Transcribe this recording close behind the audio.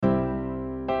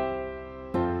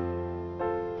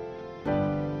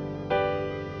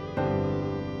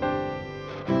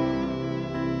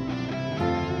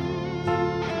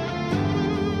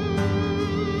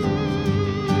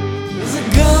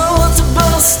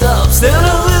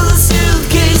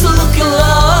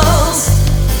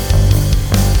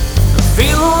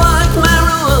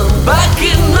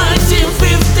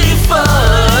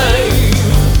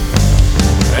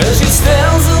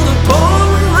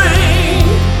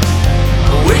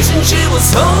she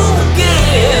was home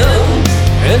again,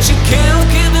 and she can't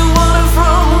keep the water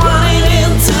from running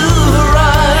into her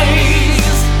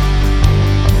eyes.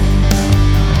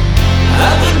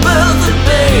 Happy birthday,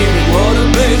 baby, what a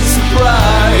big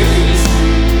surprise.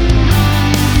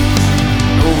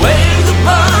 Wave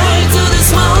goodbye to the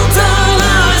small town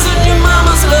eyes and your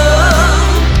mama's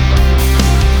love,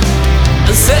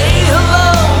 and say hello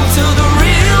to the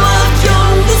real life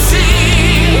jungle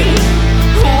scene.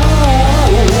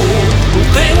 Ooh,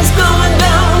 things going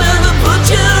down and the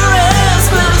butcher ass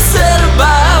never said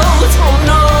about. Oh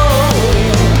no,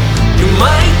 you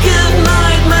might get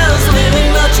nightmares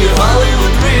living out your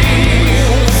Hollywood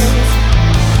dreams.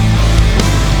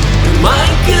 You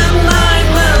might get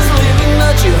nightmares living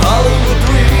out your Hollywood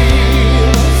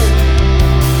dreams.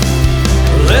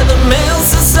 Let the males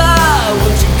decide,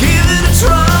 won't you give it a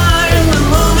try in the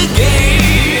movie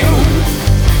game?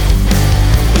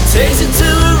 It takes you to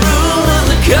a room with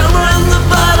the camera and the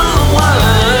bottle of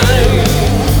wine.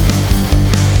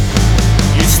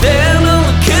 You stand on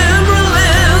the camera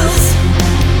lens,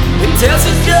 it tells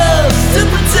you just to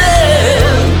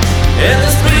pretend, and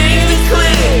the screen is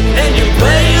clear and you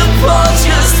play your part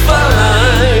just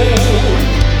fine.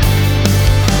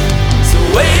 So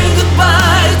wave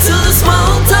goodbye to the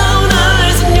small town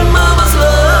eyes and your mama's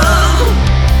love,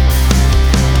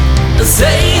 and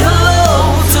say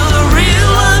hello to the real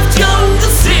life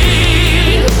jungle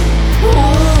scene. Ooh,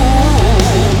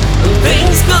 and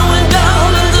things going down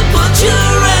and the butcher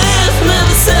ass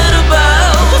never said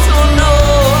about. Oh no,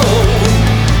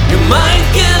 you might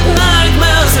get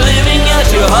nightmares living out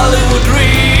your Hollywood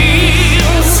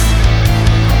dreams.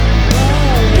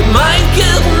 You might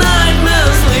get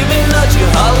nightmares living out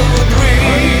your Hollywood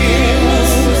dreams.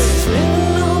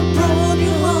 Living abroad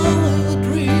your Hollywood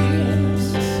dreams.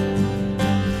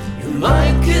 You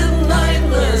might get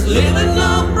nightmares living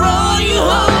abroad your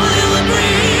Hollywood dreams.